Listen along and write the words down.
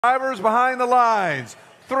Drivers behind the lines.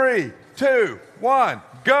 3, 2, 1,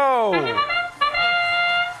 go.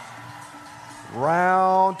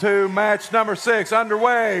 Round 2, match number 6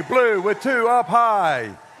 underway. Blue with 2 up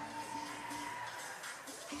high.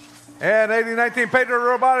 And 8019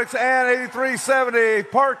 Pearadox and 8370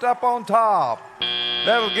 parked up on top.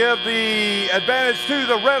 That'll give the advantage to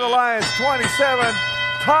the Red Alliance. 27,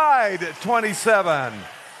 tied 27.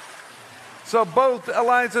 So both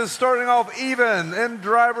alliances starting off even in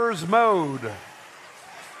driver's mode.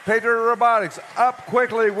 Pearadox up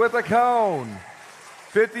quickly with a cone.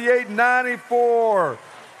 5894.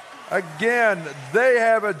 Again, they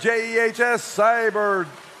have a JEHS Cyber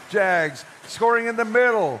Jags scoring in the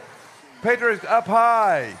middle. Pearadox up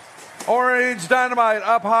high. Orange Dynamite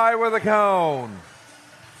up high with a cone.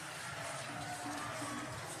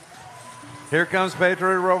 Here comes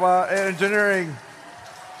Pearadox Engineering.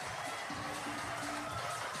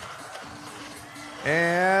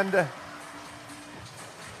 And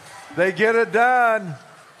they get it done.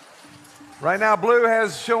 Right now, blue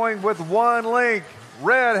has showing with 1 link.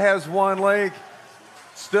 Red has 1 link.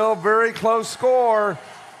 Still very close score.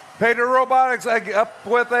 Pearadox up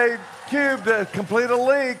with a cube to complete a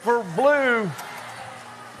link for blue.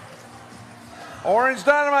 Orange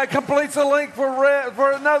Dynamite completes a link for red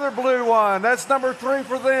for another blue one. That's number 3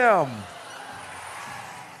 for them.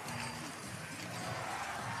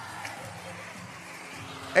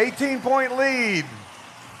 $18-point lead.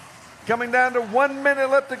 Coming down to 1 minute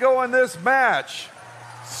left to go in this match.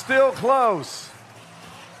 Still close.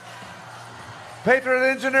 Patriot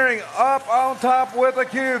Engineering up on top with a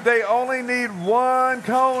cube. They only need 1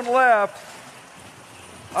 cone left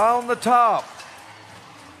on the top.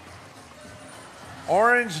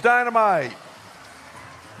 Orange Dynamite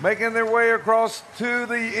making their way across to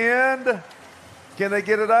the end. Can they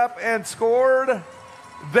get it up and scored?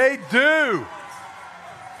 They do.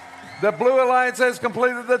 The Blue Alliance has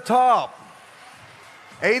completed the top.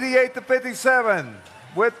 88-57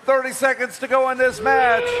 with 30 seconds to go in this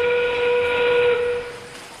match.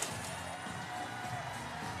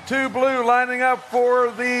 2 blue lining up for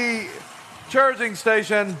the charging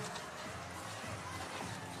station.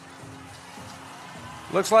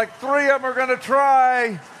 Looks like 3 of them are going to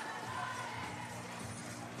try.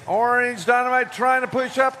 Orange Dynamite trying to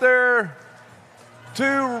push up there.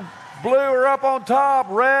 2 blue are up on top.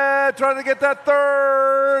 Red trying to get that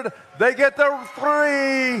 3rd. They get the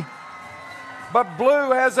 3. But blue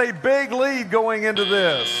has a big lead going into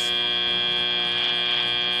this.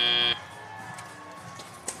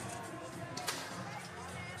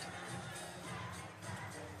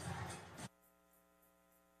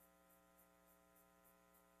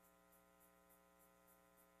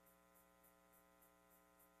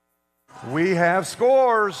 We have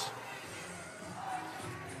scores.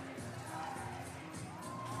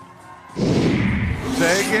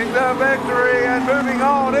 Taking the victory and moving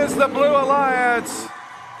on is the Blue Alliance.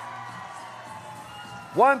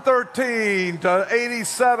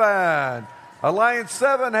 113-87. Alliance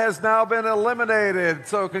 7 has now been eliminated.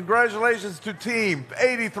 So congratulations to team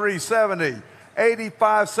 8370,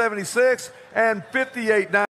 8576, and 5890.